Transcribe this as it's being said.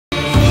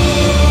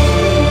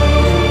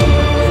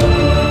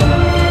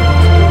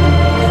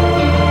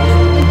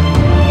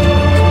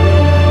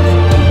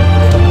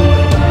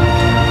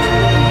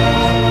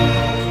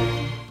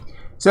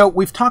So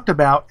we've talked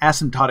about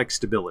asymptotic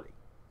stability.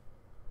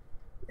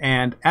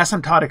 And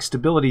asymptotic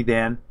stability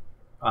then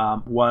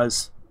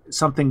was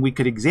something we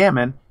could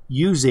examine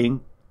using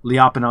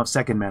Lyapunov's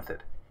second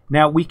method.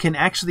 Now we can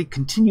actually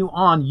continue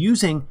on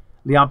using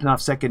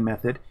Lyapunov's second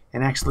method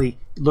and actually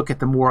look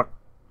at the more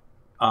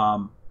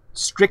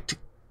strict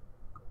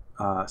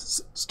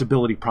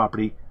stability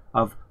property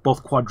of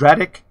both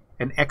quadratic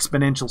and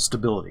exponential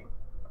stability.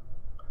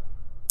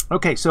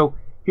 Okay, so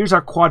here's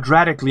our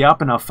quadratic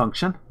Lyapunov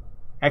function.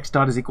 X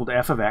dot is equal to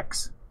f of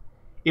x.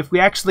 If we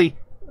actually,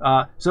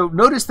 so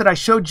notice that I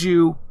showed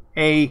you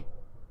a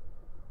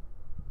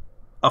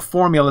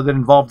formula that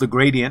involved the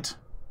gradient.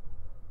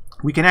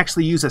 We can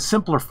actually use a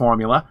simpler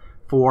formula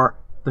for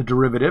the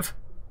derivative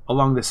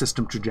along the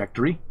system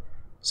trajectory.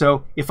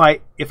 So if I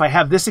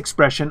have this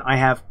expression,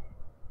 I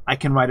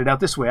can write it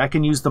out this way. I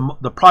can use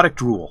the product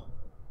rule.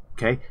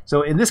 Okay,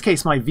 so in this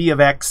case, my v of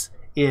x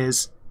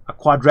is a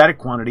quadratic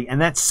quantity,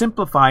 and that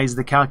simplifies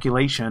the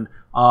calculation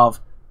of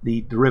the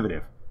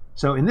derivative.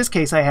 So in this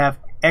case, I have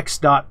x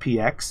dot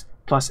px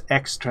plus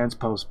x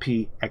transpose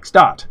p x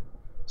dot.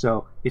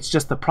 So it's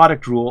just the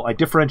product rule. I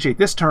differentiate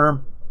this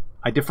term,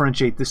 I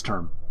differentiate this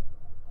term.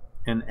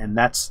 And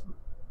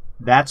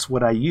that's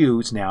what I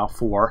use now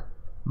for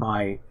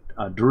my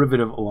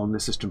derivative along the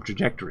system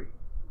trajectory.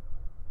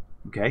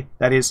 Okay,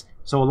 that is,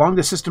 so along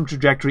the system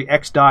trajectory,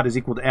 x dot is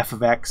equal to f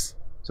of x.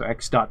 So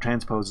x dot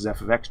transpose is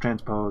f of x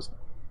transpose.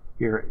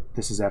 Here,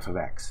 this is f of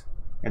x.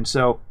 And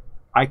so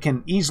I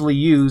can easily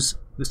use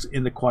this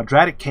in the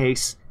quadratic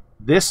case,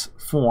 this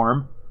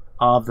form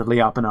of the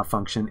Lyapunov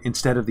function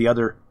instead of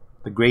the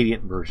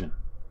gradient version.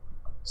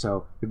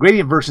 So the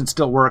gradient version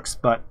still works,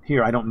 but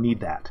here I don't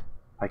need that.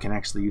 I can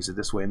actually use it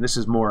this way, and this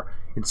is more,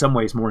 in some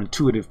ways, more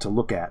intuitive to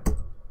look at.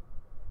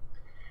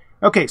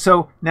 Okay,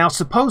 so now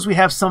suppose we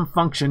have some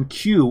function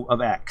q of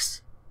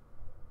x.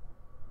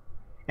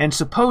 And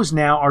suppose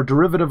now our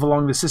derivative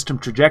along the system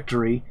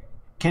trajectory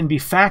can be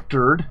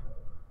factored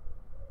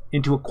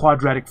into a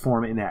quadratic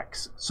form in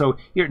x. So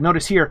here,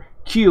 notice here,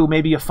 q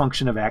may be a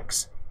function of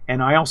x,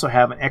 and I also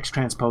have an x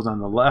transpose on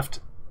the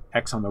left,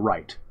 x on the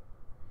right.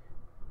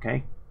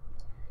 Okay?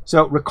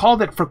 So recall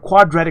that for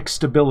quadratic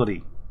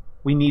stability,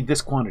 we need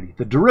this quantity.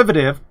 The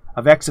derivative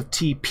of x of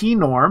t p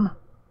norm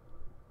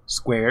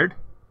squared,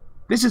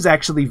 this is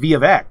actually v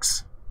of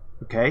x.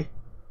 Okay?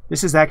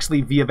 This is actually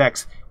v of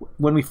x.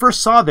 When we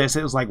first saw this,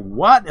 it was like,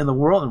 what in the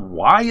world, and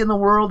why in the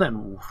world,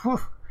 and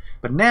whew.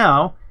 But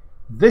now,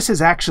 this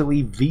is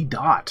actually v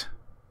dot.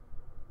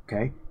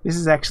 Okay? This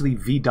is actually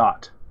v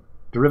dot.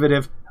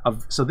 Derivative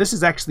of, so this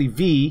is actually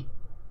v,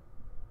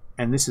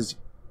 and this is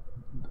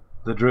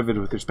the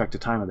derivative with respect to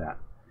time of that.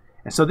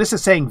 And so this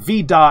is saying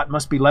v dot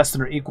must be less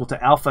than or equal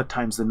to alpha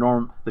times the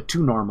norm, the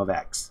 2 norm of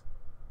x.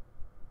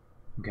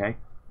 Okay?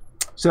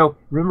 So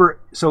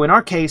remember, so in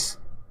our case,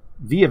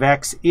 v of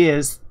x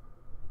is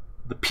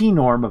the p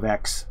norm of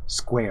x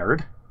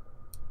squared.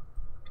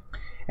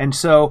 And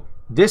so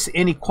this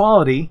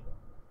inequality,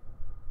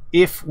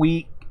 if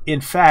we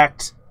in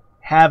fact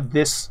have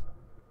this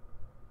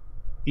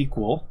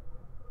equal,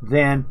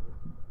 then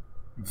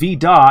v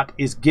dot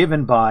is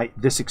given by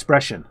this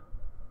expression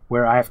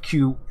where I have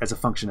q as a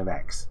function of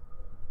x.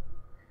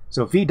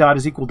 So v dot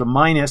is equal to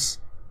minus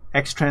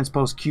x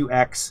transpose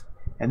qx,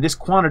 and this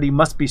quantity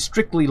must be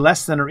strictly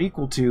less than or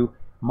equal to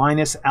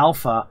minus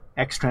alpha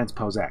x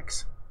transpose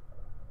x.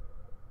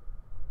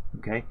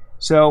 Okay,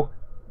 so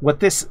what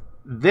this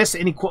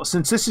inequality,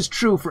 since this is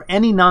true for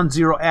any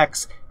non-zero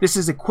x, this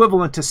is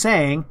equivalent to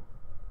saying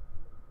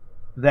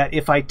that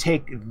if I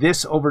take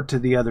this over to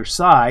the other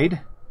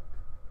side,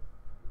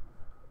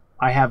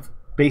 I have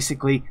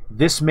basically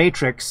this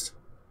matrix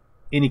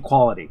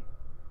inequality.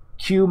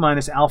 Q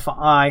minus alpha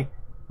I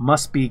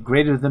must be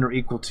greater than or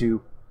equal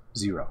to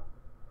 0.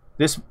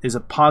 This is a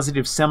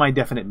positive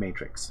semi-definite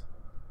matrix.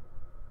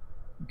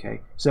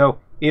 Okay, so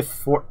if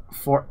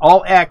for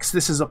all x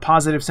this is a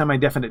positive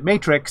semi-definite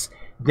matrix,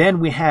 then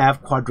we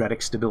have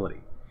quadratic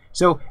stability.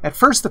 So at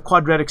first the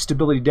quadratic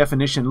stability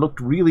definition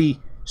looked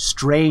really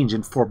strange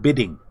and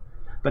forbidding,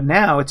 but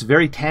now it's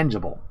very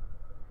tangible,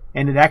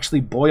 and it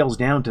actually boils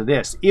down to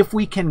this: if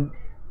we can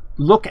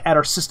look at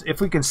our system,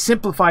 if we can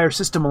simplify our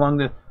system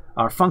along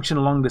our function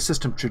along the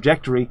system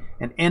trajectory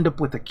and end up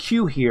with a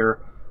q here,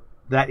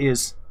 that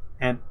is,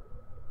 and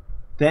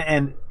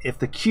if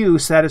the q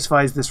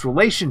satisfies this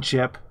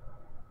relationship,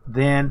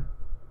 then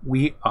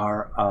we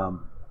are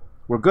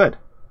we're good.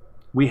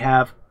 We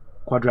have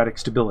quadratic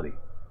stability.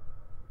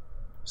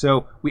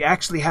 So we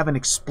actually have an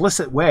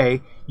explicit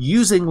way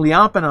using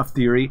Lyapunov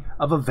theory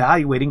of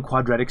evaluating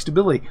quadratic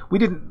stability. We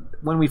didn't,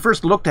 when we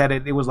first looked at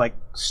it, it was like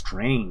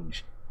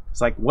strange. It's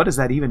like, what does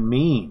that even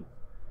mean?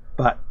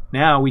 But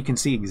now we can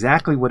see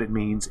exactly what it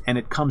means, and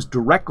it comes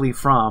directly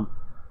from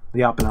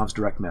Lyapunov's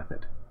direct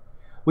method.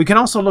 We can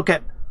also look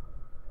at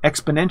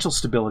exponential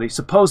stability.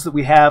 Suppose that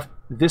we have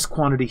this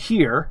quantity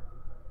here.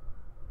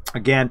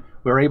 Again,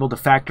 we're able to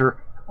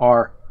factor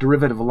our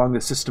derivative along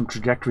the system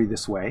trajectory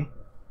this way.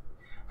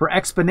 For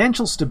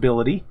exponential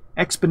stability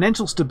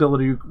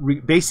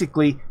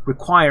basically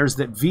requires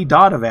that v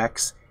dot of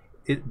x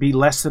it be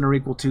less than or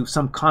equal to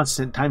some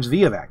constant times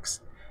v of x.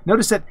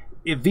 Notice that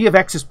if v of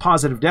x is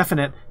positive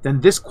definite,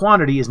 then this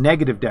quantity is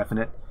negative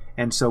definite,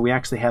 and so we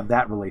actually have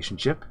that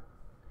relationship.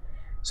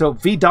 So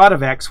v dot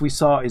of x we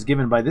saw is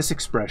given by this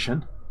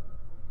expression.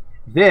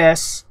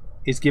 This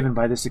is given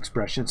by this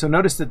expression. So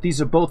notice that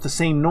these are both the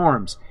same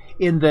norms.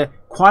 In the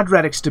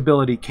quadratic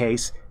stability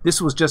case,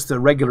 this was just a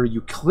regular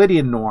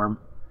Euclidean norm.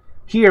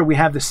 Here we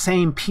have the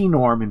same p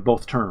norm in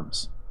both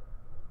terms.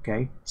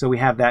 Okay, so we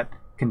have that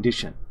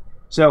condition.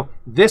 So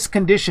this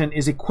condition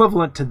is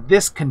equivalent to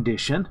this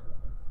condition.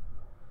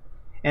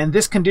 And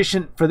this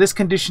condition, for this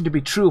condition to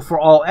be true for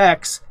all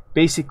x,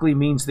 basically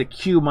means that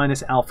q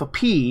minus alpha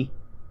p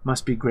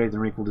must be greater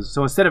than or equal to.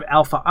 So instead of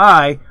alpha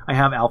I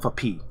have alpha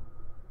p.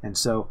 And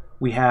so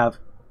we have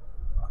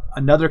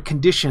another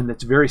condition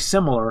that's very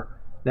similar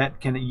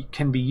that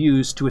can be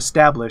used to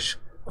establish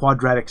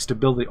quadratic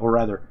stability, or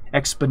rather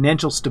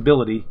exponential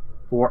stability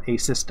for a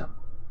system.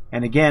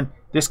 And again,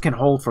 this can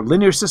hold for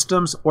linear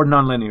systems or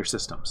nonlinear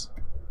systems.